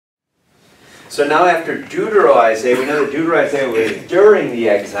So now after Deutero-Isaiah, we know that Deutero-Isaiah was during the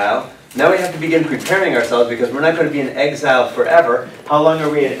exile. Now we have to begin preparing ourselves because we're not going to be in exile forever. How long are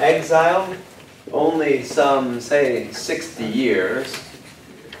we in exile? Only some, say, 60 years.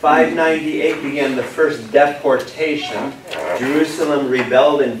 598 began the first deportation. Jerusalem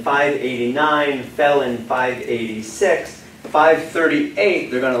rebelled in 589, fell in 586.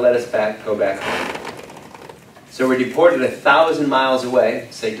 538, they're going to let us go back home. So we're deported 1,000 miles away,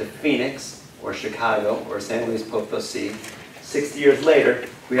 say to Phoenix, or Chicago, or San Luis Potosi. 60 years later,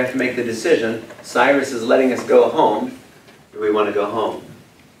 we have to make the decision. Cyrus is letting us go home. Do we want to go home?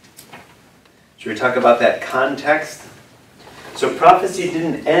 Should we talk about that context? So prophecy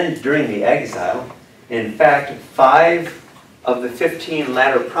didn't end during the exile. In fact, 5 of the 15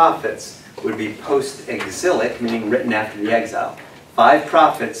 latter prophets would be post-exilic, meaning written after the exile. 5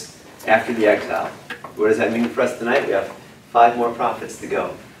 prophets after the exile. What does that mean for us tonight? We have 5 more prophets to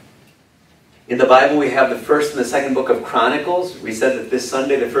go. In the Bible, we have the first and the second book of Chronicles. We said that this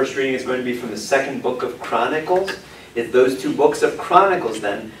Sunday the first reading is going to be from the second book of Chronicles. It's those 2 books of Chronicles,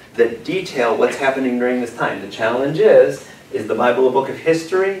 then, that detail what's happening during this time. The challenge is the Bible a book of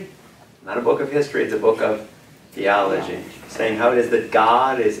history? Not a book of history, it's a book of theology, saying how it is that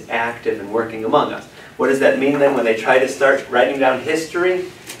God is active and working among us. What does that mean then when they try to start writing down history?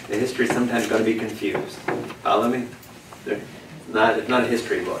 The history is sometimes going to be confused. Follow me? It's not a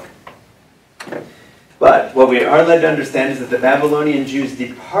history book. But what we are led to understand is that the Babylonian Jews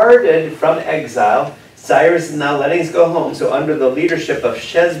departed from exile. Cyrus is now letting us go home. So under the leadership of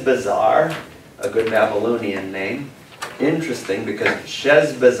Sheshbazzar, a good Babylonian name. Interesting, because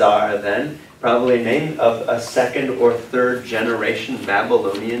Sheshbazzar then, probably a name of a 2nd or 3rd generation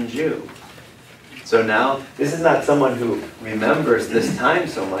Babylonian Jew. So now, this is not someone who remembers this time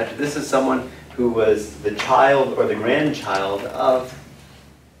so much. This is someone who was the child or the grandchild of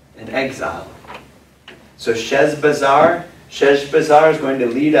an exile. So Sheshbazzar is going to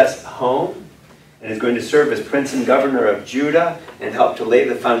lead us home and is going to serve as prince and governor of Judah and help to lay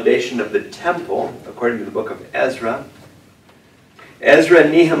the foundation of the temple, according to the book of Ezra. Ezra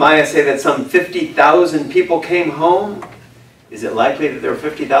and Nehemiah say that some 50,000 people came home. Is it likely that there were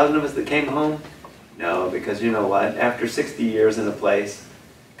 50,000 of us that came home? No, because you know what? After 60 years in a place,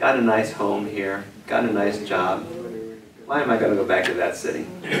 got a nice home here, got a nice job. Why am I going to go back to that city?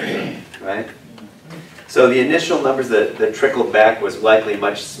 Right? So the initial numbers that trickled back was likely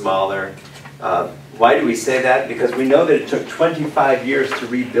much smaller. Why do we say that? Because we know that it took 25 years to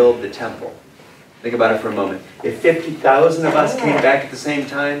rebuild the temple. Think about it for a moment. If 50,000 of us came back at the same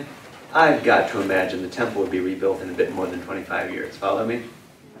time, I've got to imagine the temple would be rebuilt in a bit more than 25 years. Follow me?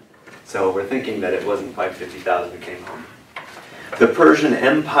 So we're thinking that it wasn't quite 50,000 who came home. The Persian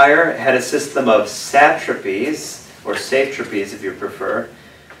Empire had a system of satrapies, or satrapies if you prefer.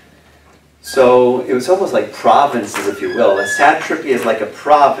 So it was almost like provinces, if you will. A satrapy is like a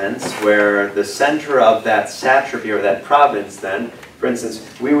province where the center of that satrapy or that province then, for instance,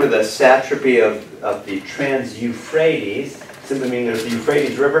 we were the satrapy of the Trans-Euphrates, simply meaning there's the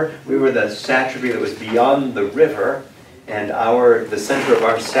Euphrates River. We were the satrapy that was beyond the river, and the center of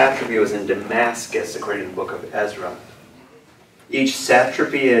our satrapy was in Damascus, according to the book of Ezra. Each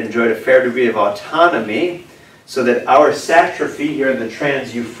satrapy enjoyed a fair degree of autonomy, so that our satrapy here in the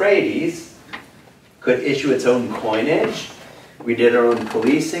Trans-Euphrates could issue its own coinage. We did our own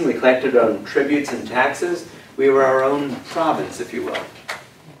policing. We collected our own tributes and taxes. We were our own province, if you will.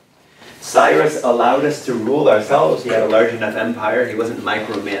 Cyrus allowed us to rule ourselves. He had a large enough empire. He wasn't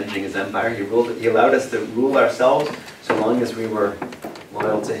micromanaging his empire. He allowed us to rule ourselves so long as we were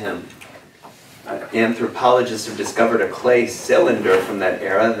loyal to him. Anthropologists have discovered a clay cylinder from that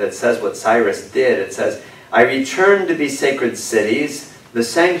era that says what Cyrus did. It says, "I returned to these sacred cities, the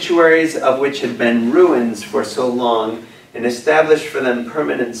sanctuaries of which had been ruins for so long, and established for them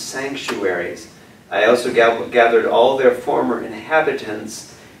permanent sanctuaries. I also gathered all their former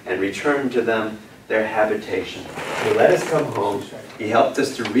inhabitants and returned to them their habitation." He let us come home. He helped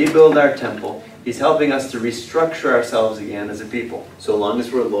us to rebuild our temple. He's helping us to restructure ourselves again as a people, so long as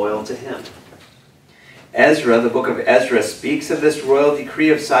we're loyal to him. Ezra, the book of Ezra, speaks of this royal decree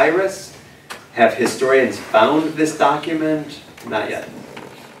of Cyrus. Have historians found this document? Not yet.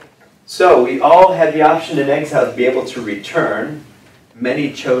 So we all had the option in exile to be able to return.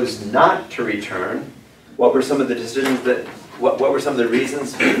 Many chose not to return. What were some of the decisions what were some of the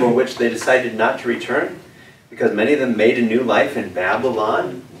reasons for which they decided not to return? Because many of them made a new life in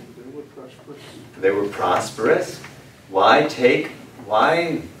Babylon. They were prosperous. Why take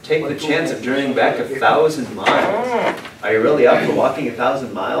the chance of journeying back 1,000 miles? Are you really up for walking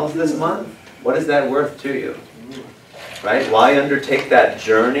 1,000 miles this month? What is that worth to you? right? Why undertake that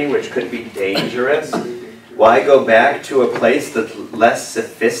journey which could be dangerous? Why go back to a place that's less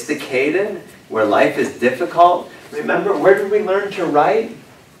sophisticated, where life is difficult? Remember, where did we learn to write?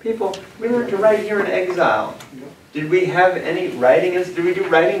 People, we learned to write here in exile. Did we have any writing? Did we do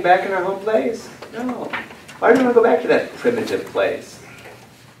writing back in our home place? No. Why do we want to go back to that primitive place?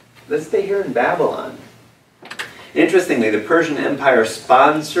 Let's stay here in Babylon. Interestingly, the Persian Empire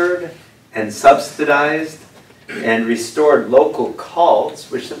sponsored and subsidized and restored local cults,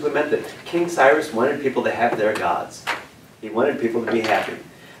 which simply meant that King Cyrus wanted people to have their gods. He wanted people to be happy.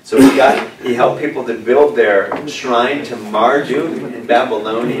 So he helped people to build their shrine to Marduk in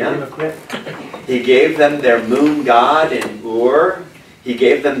Babylonia. He gave them their moon god in Ur. He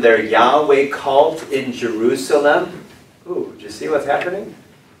gave them their Yahweh cult in Jerusalem. Ooh, do you see what's happening?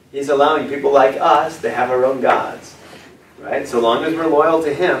 He's allowing people like us to have our own gods. Right? So long as we're loyal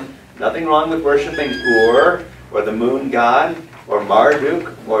to him, nothing wrong with worshiping Ur, or the moon god, or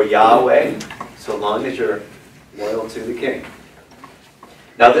Marduk, or Yahweh, so long as you're loyal to the king.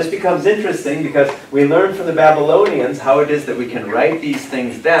 Now this becomes interesting because we learn from the Babylonians how it is that we can write these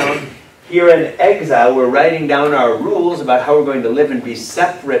things down. Here in exile, we're writing down our rules about how we're going to live and be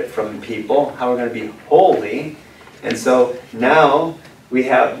separate from people, how we're going to be holy. And so now we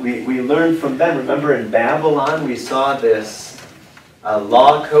learn from them. Remember in Babylon we saw this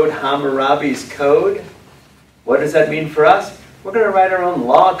law code, Hammurabi's code. What does that mean for us? We're going to write our own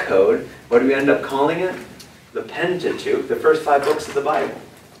law code. What do we end up calling it? The Pentateuch, the first 5 books of the Bible.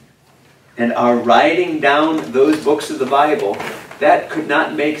 And our writing down those books of the Bible, that could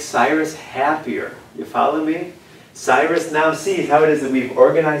not make Cyrus happier. You follow me? Cyrus now sees how it is that we've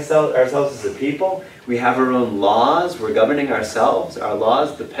organized ourselves as a people. We have our own laws. We're governing ourselves. Our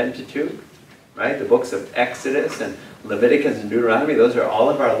laws, the Pentateuch, right? The books of Exodus and Leviticus and Deuteronomy, those are all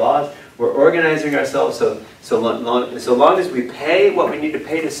of our laws. We're organizing ourselves so long as we pay what we need to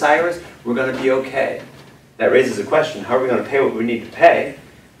pay to Cyrus, we're going to be okay. That raises a question, how are we going to pay what we need to pay?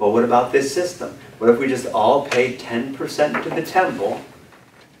 Well, what about this system? What if we just all pay 10% to the temple,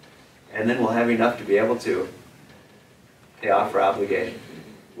 and then we'll have enough to be able to pay off our obligation?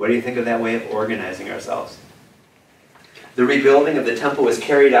 What do you think of that way of organizing ourselves? The rebuilding of the temple was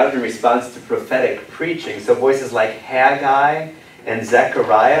carried out in response to prophetic preaching. So voices like Haggai and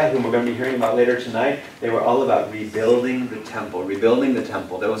Zechariah, whom we're going to be hearing about later tonight, they were all about rebuilding the temple, rebuilding the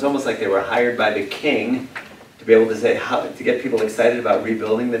temple. It was almost like they were hired by the king to be able to say, to get people excited about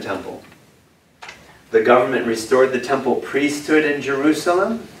rebuilding the temple. The government restored the temple priesthood in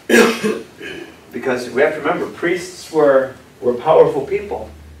Jerusalem, because we have to remember, priests were powerful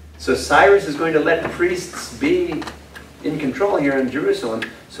people. So Cyrus is going to let priests be in control here in Jerusalem,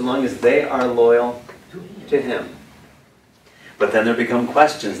 so long as they are loyal to him. But then there become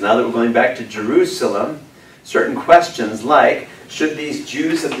questions. Now that we're going back to Jerusalem, certain questions like, should these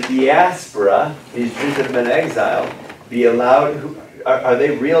Jews of the diaspora, these Jews that have been exiled, be allowed, are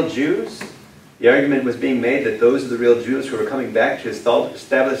they real Jews? The argument was being made that those are the real Jews who are coming back to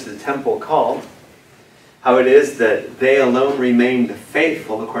establish the temple cult. How it is that they alone remained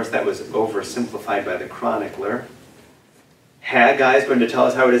faithful. Of course, that was oversimplified by the chronicler. Haggai is going to tell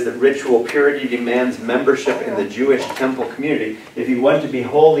us how it is that ritual purity demands membership in the Jewish temple community. If you want to be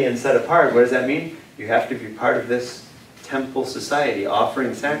holy and set apart, what does that mean? You have to be part of this temple society,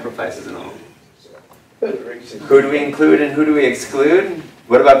 offering sacrifices and all. Who do we include and who do we exclude?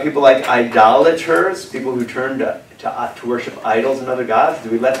 What about people like idolaters, people who turn to worship idols and other gods?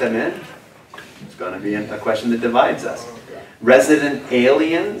 Do we let them in? It's going to be a question that divides us. Resident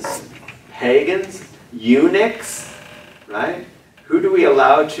aliens, pagans, eunuchs, right? Who do we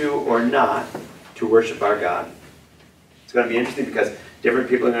allow to or not to worship our God? It's going to be interesting because different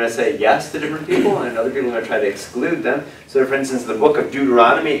people are going to say yes to different people, and other people are going to try to exclude them. So for instance, the book of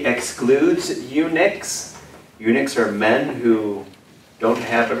Deuteronomy excludes eunuchs. Eunuchs are men who don't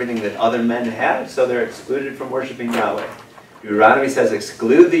have everything that other men have, so they're excluded from worshiping Yahweh. Deuteronomy says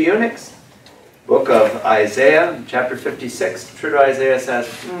exclude the eunuchs. Book of Isaiah, chapter 56, true to Isaiah says,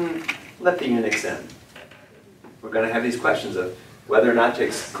 let the eunuchs in. We're going to have these questions of whether or not to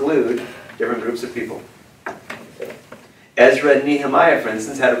exclude different groups of people. Ezra and Nehemiah, for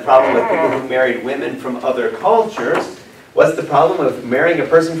instance, had a problem with people who married women from other cultures. What's the problem of marrying a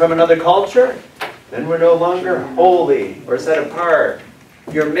person from another culture? Then we're no longer holy or set apart.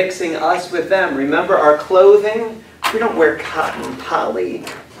 You're mixing us with them. Remember our clothing? We don't wear cotton poly.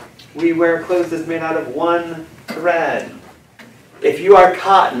 We wear clothes that's made out of one thread. If you are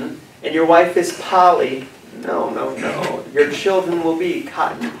cotton and your wife is poly, no. Your children will be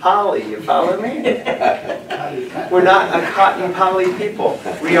cotton poly. You follow me? We're not a cotton poly people.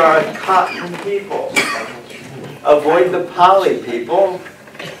 We are a cotton people. Avoid the poly, people.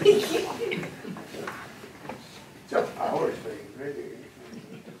 It's a power thing, really.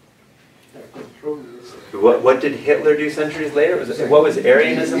 Control this. What did Hitler do centuries later? What was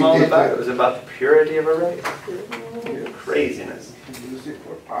Aryanism all about? It was about the purity of a race. Craziness. Use it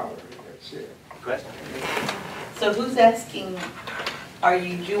for power, that's it. Question? So who's asking, are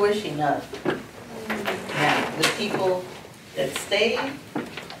you Jewish enough? Now, the people that stay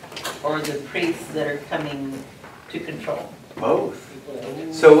or the priests that are coming to control? Both.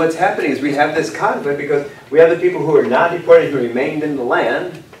 So what's happening is we have this conflict because we have the people who are not deported who remained in the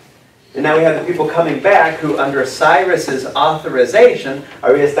land, and now we have the people coming back who, under Cyrus's authorization,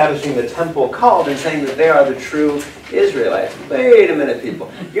 are reestablishing the temple cult and saying that they are the true Israelites. Wait a minute,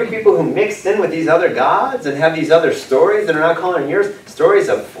 people. You people who mixed in with these other gods and have these other stories that are not calling yours stories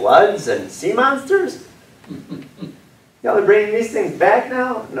of floods and sea monsters? Y'all are bringing these things back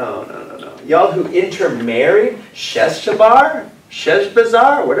now? No, no, no, no. Y'all who intermarried, Sheshbazzar,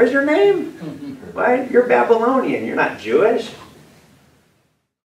 what is your name? Right? You're Babylonian. You're not Jewish.